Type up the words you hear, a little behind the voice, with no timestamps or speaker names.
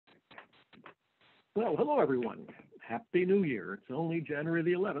Well, hello everyone. Happy New Year. It's only January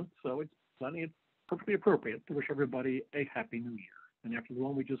the 11th, so it's perfectly appropriate to wish everybody a Happy New Year. And after the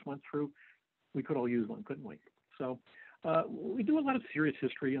one we just went through, we could all use one, couldn't we? So we do a lot of serious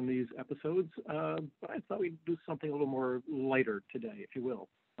history in these episodes, but I thought we'd do something a little more lighter today, if you will,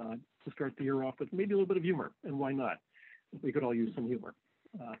 to start the year off with maybe a little bit of humor. And why not? We could all use some humor.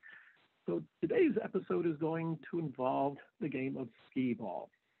 Uh, so today's episode is going to involve the game of skee-ball.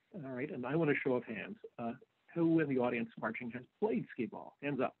 All right, and I want to show of hands. Who in the audience marching has played skee-ball?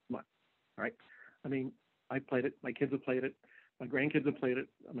 Hands up, come on. All right. I mean, I played it. My kids have played it. My grandkids have played it.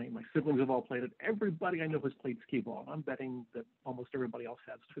 I mean, my siblings have all played it. Everybody I know has played skee-ball. I'm betting that almost everybody else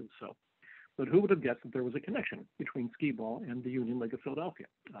has too. So, but who would have guessed that there was a connection between skee-ball and the Union League of Philadelphia?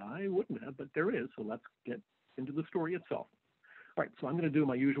 I wouldn't have, but there is. So let's get into the story itself. All right, so I'm going to do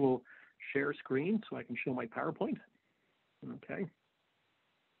my usual share screen so I can show my PowerPoint. Okay.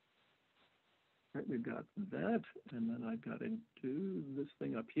 All right, we've got that, and then I've got to do this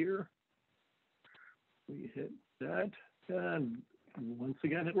thing up here. We hit that, and once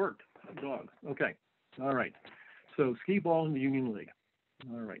again, it worked. Dog. Okay. All right. So skee-ball in the Union League.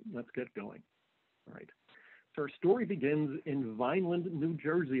 All right, let's get going. All right. So our story begins in Vineland, New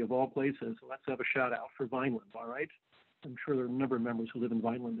Jersey, of all places. So let's have a shout out for Vineland, all right? I'm sure there are a number of members who live in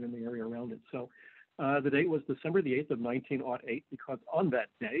Vineland and in the area around it. So the date was December the 8th of 1908, because on that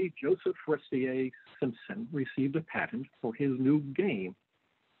day, Joseph Forestier Simpson received a patent for his new game.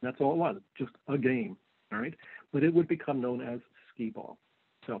 That's all it was, just a game, all right? But it would become known as skee-ball.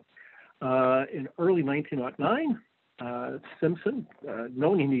 So in early 1909, Simpson,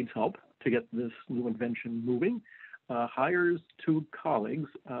 knowing he needs help to get this new invention moving, hires two colleagues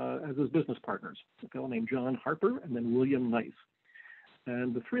as his business partners, a fellow named John Harper and then William Nice.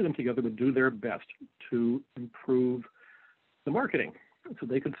 And the three of them together would do their best to improve the marketing so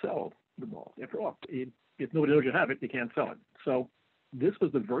they could sell the ball. After all, if nobody knows you have it, you can't sell it. So this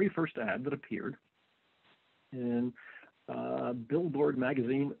was the very first ad that appeared in Billboard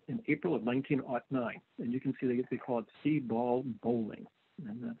magazine in April of 1909. And you can see they call it skee-ball bowling.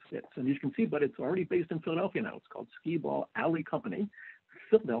 And that's it. And you can see, but it's already based in Philadelphia now. It's called Skee-Ball Alley Company,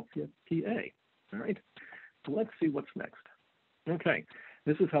 Philadelphia, PA. All right. So let's see what's next. Okay,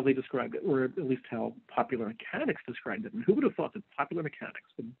 this is how they described it, or at least how Popular Mechanics described it. And who would have thought that Popular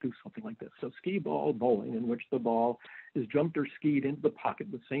Mechanics would do something like this? So skee-ball bowling, in which the ball is jumped or skied into the pocket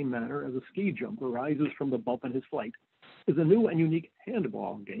the same manner as a ski jumper rises from the bump in his flight, is a new and unique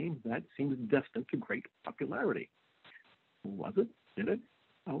handball game that seems destined to great popularity. Was it? Did it?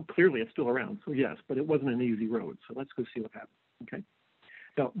 Oh, clearly it's still around, so yes, but it wasn't an easy road. So let's go see what happened, okay?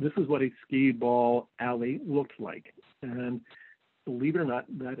 Now, this is what a skee-ball alley looked like. And believe it or not,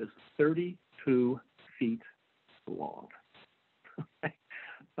 that is 32 feet long.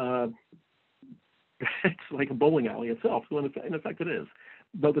 It's like a bowling alley itself. So in effect, it is,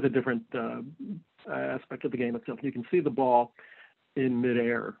 but with a different aspect of the game itself. You can see the ball in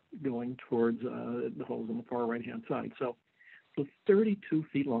midair going towards the holes on the far right-hand side. So 32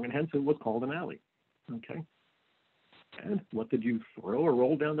 feet long, and hence it was called an alley. Okay. And what did you throw or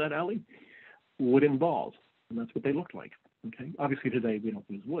roll down that alley? Wooden balls, and that's what they looked like. Okay. Obviously today we don't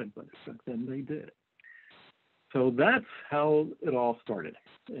use wood, but back then they did. So that's how it all started.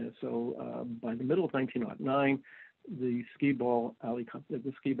 So by the middle of 1909, the skee-ball alley company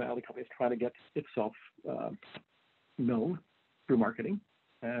is trying to get itself known through marketing,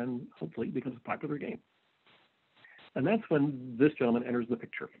 and hopefully becomes a popular game. And that's when this gentleman enters the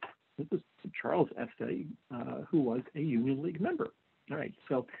picture. This is Charles Estey, who was a Union League member. All right,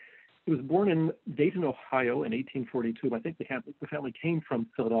 so he was born in Dayton, Ohio in 1842. I think the family came from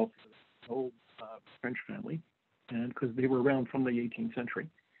Philadelphia, an old French family, and because they were around from the 18th century.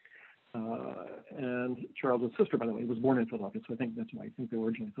 And Charles' sister, by the way, was born in Philadelphia, so I think that's why I think they were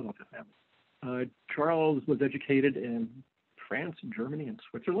originally a Philadelphia family. Charles was educated in France, Germany, and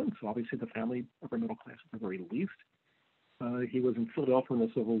Switzerland, so obviously the family, upper middle class at the very least. He was in Philadelphia when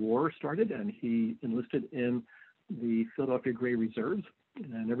the Civil War started, and he enlisted in the Philadelphia Gray Reserves.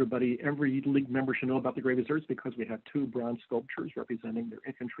 And every league member should know about the Gray Reserves because we have two bronze sculptures representing their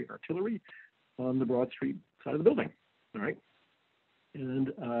infantry and artillery on the Broad Street side of the building. All right.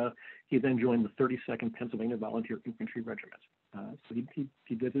 And he then joined the 32nd Pennsylvania Volunteer Infantry Regiment. So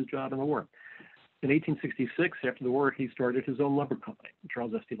he did his job in the war. In 1866, after the war, he started his own lumber company,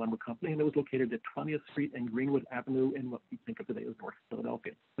 Charles Estey Lumber Company, and it was located at 20th Street and Greenwood Avenue in what we think of today as North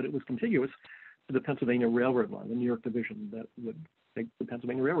Philadelphia. But it was contiguous to the Pennsylvania Railroad line, the New York division that would take the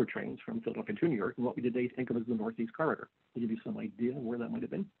Pennsylvania Railroad trains from Philadelphia to New York, and what we today think of as the Northeast Corridor. To give you some idea where that might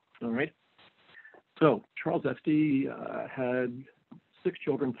have been. All right. So Charles Estey had 6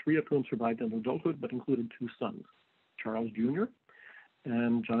 children, 3 of whom survived into adulthood, but included 2 sons, Charles Jr.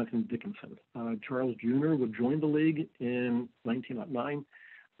 and Jonathan Dickinson. Charles Jr. would join the league in 1909,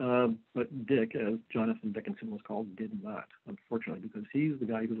 but Dick, as Jonathan Dickinson was called, did not, unfortunately, because he's the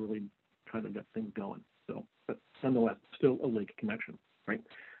guy who really tried to get things going. So, but nonetheless, still a league connection, right?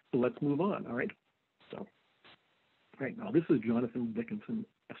 So let's move on, all right? So, right now, this is Jonathan Dickinson,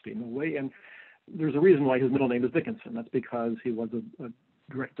 Estate, in a way, and there's a reason why his middle name is Dickinson. That's because he was a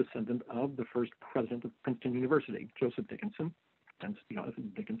direct descendant of the first president of Princeton University, Joseph Dickinson, and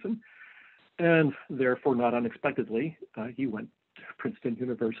Jonathan Dickinson, and therefore, not unexpectedly, he went to Princeton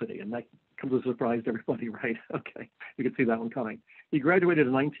University, and that comes as a surprise to everybody, right? Okay, you can see that one coming. He graduated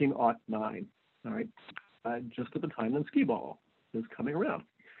in 1909, all right, just at the time when skee-ball was coming around.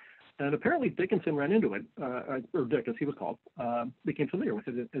 And apparently Dickinson ran into it, or Dick, as he was called, became familiar with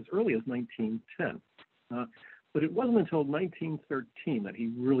it as early as 1910. But it wasn't until 1913 that he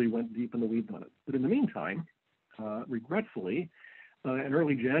really went deep in the weeds on it. But in the meantime, regretfully, in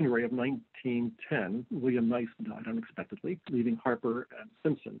early January of 1910, William Nice died unexpectedly, leaving Harper and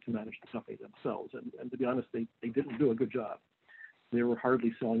Simpson to manage the company themselves. And to be honest, they didn't do a good job. They were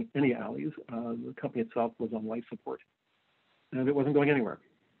hardly selling any alleys. The company itself was on life support, and it wasn't going anywhere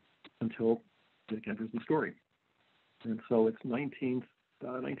until Dick enters the story. And so it's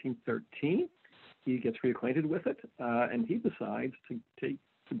 1913. He gets reacquainted with it, and he decides to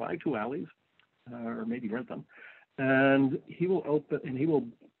buy 2 alleys, or maybe rent them, and he will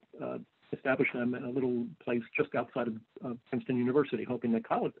establish them in a little place just outside of Princeton University,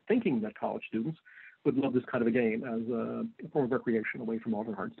 thinking that college students would love this kind of a game as a form of recreation away from all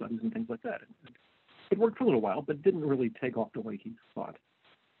their hard studies and things like that. It worked for a little while, but didn't really take off the way he thought.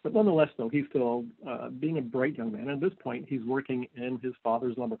 But nonetheless, though, he's still being a bright young man. And at this point, he's working in his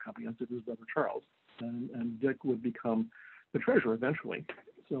father's lumber company, as did his brother Charles. And Dick would become the treasurer eventually.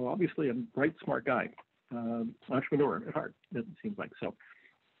 So obviously a bright, smart guy, entrepreneur at heart, it seems like.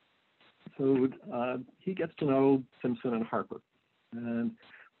 So he gets to know Simpson and Harper. And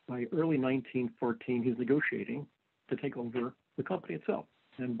by early 1914, he's negotiating to take over the company itself.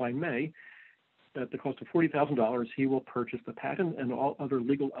 And by May, at the cost of $40,000, he will purchase the patent and all other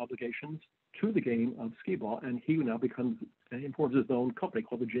legal obligations to the game of skee-ball, and he now forms his own company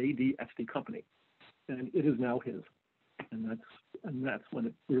called the JDSD Company, and it is now his. And that's when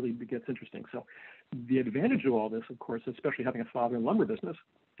it really gets interesting. So the advantage of all this, of course, especially having a father in lumber business,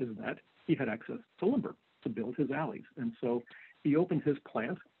 is that he had access to lumber to build his alleys, and so he opened his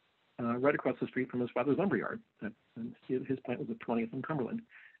plant right across the street from his father's lumber yard, and his plant was at 20th and Cumberland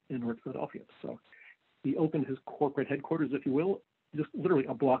in North Philadelphia. So he opened his corporate headquarters, if you will, just literally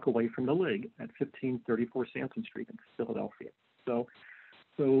a block away from the league at 1534 Sansom Street in Philadelphia. So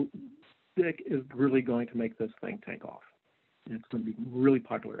Dick is really going to make this thing take off. It's going to be really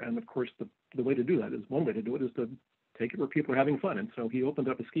popular. And of course, the way to do that is, one way to do it is to take it where people are having fun. And so he opened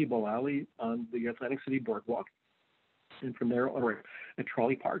up a skee-ball alley on the Atlantic City Boardwalk, and from there, or at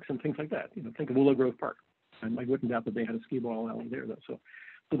trolley parks and things like that. Think of Willow Grove Park. And I wouldn't doubt that they had a skee-ball alley there, though. So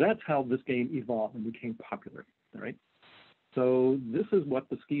that's how this game evolved and became popular, all right? So this is what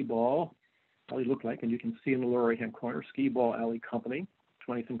the skee-ball alley looked like, and you can see in the lower right-hand corner, Skee-Ball Alley Company,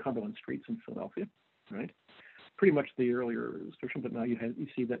 20th and Cumberland Streets in Philadelphia, right? Pretty much the earlier description, but now you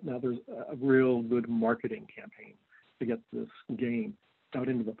see that now there's a real good marketing campaign to get this game out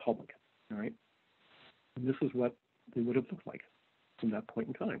into the public, all right? And this is what they would have looked like from that point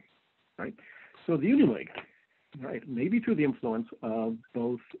in time, right? So the Union League, right, maybe through the influence of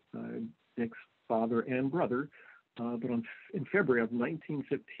both Dick's father and brother, but in February of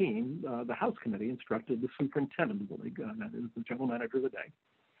 1915, the House Committee instructed the superintendent of the league, that is the general manager of the day,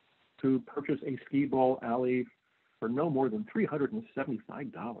 to purchase a skee-ball alley for no more than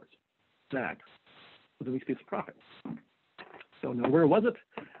 $375. That was a nice piece of profit. So now where was it?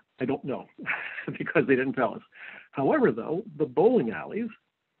 I don't know, because they didn't tell us. However, though, the bowling alleys,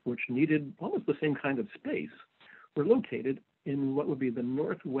 which needed almost the same kind of space, were located in what would be the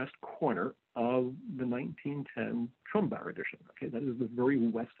northwest corner of the 1910 Trumbar edition. Okay, that is the very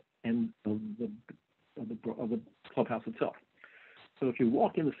west end of the clubhouse itself. So if you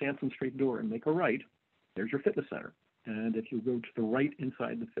walk in the Sansom Street door and make a right, there's your fitness center. And if you go to the right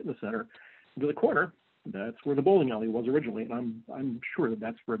inside the fitness center, to the corner, that's where the bowling alley was originally. And I'm sure that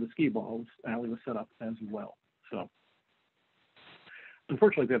that's where the skee-ball alley was set up as well. So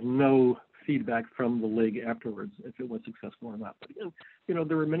unfortunately, we have no feedback from the league afterwards if it was successful or not. But again,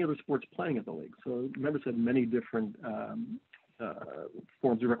 there were many other sports playing at the league. So members had many different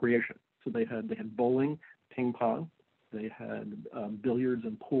forms of recreation. So they had bowling, ping pong, they had billiards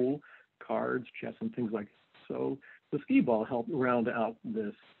and pool, cards, chess, and things like that. So the skee-ball helped round out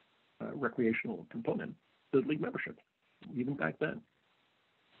this recreational component, the league membership, even back then.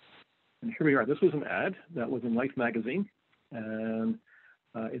 And here we are. This was an ad that was in Life magazine, and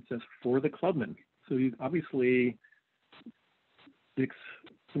it says, "For the clubman." So you obviously, Dick's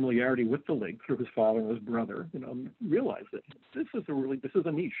familiarity with the league through his father and his brother, realized that this is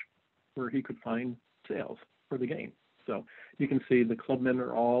a niche where he could find sales for the game. So you can see the clubmen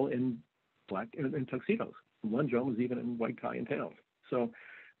are all in black and tuxedos. One Joe was even in white tie and tails. So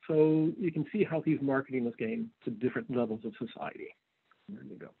you can see how he's marketing this game to different levels of society. There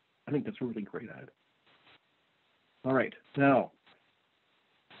you go. I think that's a really great ad. All right, now,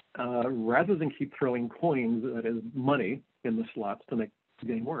 rather than keep throwing coins, that is money, in the slots to make the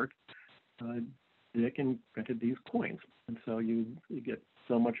game work, Dick invented these coins. And so you get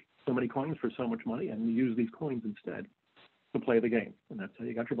so many coins for so much money, and you use these coins instead to play the game. And that's how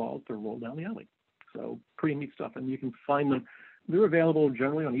you got your balls to roll down the alley. So pretty neat stuff. And you can find them. They're available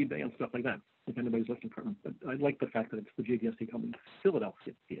generally on eBay and stuff like that, if anybody's looking for them. But I like the fact that it's the JDST company,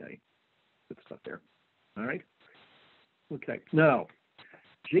 Philadelphia, PA. Good stuff there. All right. Okay. Now,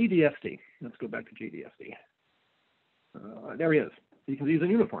 JDST. Let's go back to JDST. There he is. You can see he's in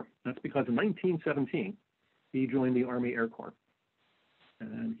uniform. That's because in 1917, he joined the Army Air Corps.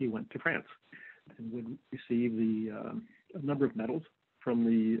 And he went to France and would receive a number of medals from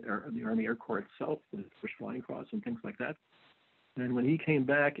the Army Air Corps itself, the First Flying Cross and things like that. And when he came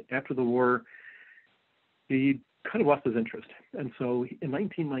back after the war, he kind of lost his interest. And so in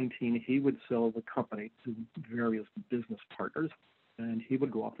 1919, he would sell the company to various business partners, and he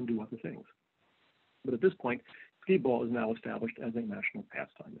would go off and do other things. But at this point, skee-ball is now established as a national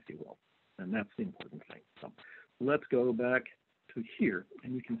pastime, if you will. And that's the important thing. So let's go back to here,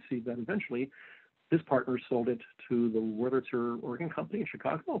 and you can see that eventually his partner sold it to the Wurlitzer Oregon Company in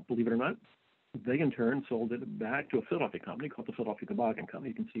Chicago, believe it or not. They, in turn, sold it back to a Philadelphia company called the Philadelphia Toboggan Company.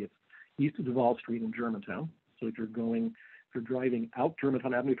 You can see it's east of Duval Street in Germantown. So if you're driving out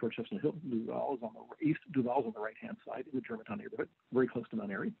Germantown Avenue towards Chestnut Hill, Duval's on the right-hand side in the Germantown neighborhood, very close to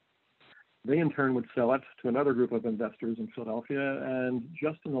Mount Airy. They, in turn, would sell it to another group of investors in Philadelphia, and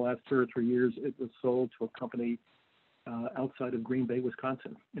just in the last 2 or 3 years, it was sold to a company outside of Green Bay,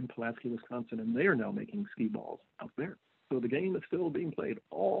 Wisconsin, in Pulaski, Wisconsin, and they are now making skee balls out there. So the game is still being played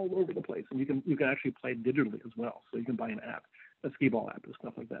all over the place, and you can actually play digitally as well. So you can buy an app, a skee ball app, and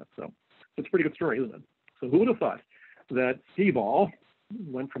stuff like that. So it's a pretty good story, isn't it? So who would have thought that skee ball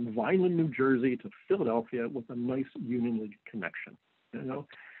went from Vineland, New Jersey to Philadelphia with a nice Union League connection?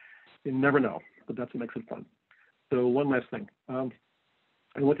 You never know, but that's what makes it fun. So one last thing. I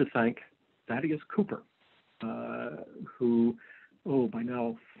want to thank Thaddeus Cooper, who, by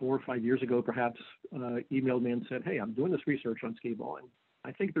now 4 or 5 years ago, perhaps, emailed me and said, "Hey, I'm doing this research on skee ball, and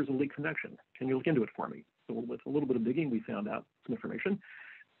I think there's a league connection. Can you look into it for me?" So with a little bit of digging, we found out some information.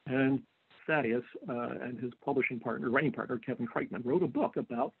 And Thaddeus and his writing partner, Kevin Kreitman, wrote a book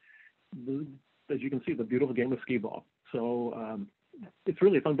about, as you can see, the beautiful game of skee ball. So it's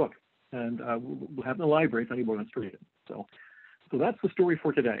really a fun book. And we'll have it in the library if anybody wants to read it. So that's the story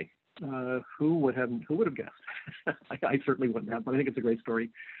for today. Who would have guessed? I certainly wouldn't have, but I think it's a great story.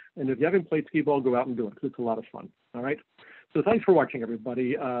 And if you haven't played skee ball, go out and do it, because it's a lot of fun. All right. So thanks for watching,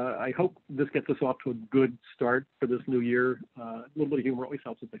 everybody. I hope this gets us off to a good start for this new year. A little bit of humor always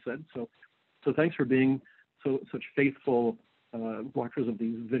helps, as I said. So thanks for being such faithful watchers of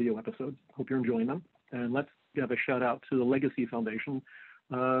these video episodes. Hope you're enjoying them. And let's give a shout out to the Legacy Foundation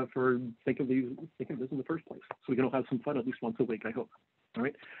for thinking of this in the first place. So we can all have some fun at least once a week, I hope. All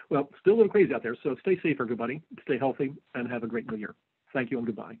right. Well, still a little crazy out there, so stay safe, everybody. Stay healthy, and have a great new year. Thank you and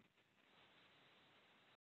goodbye.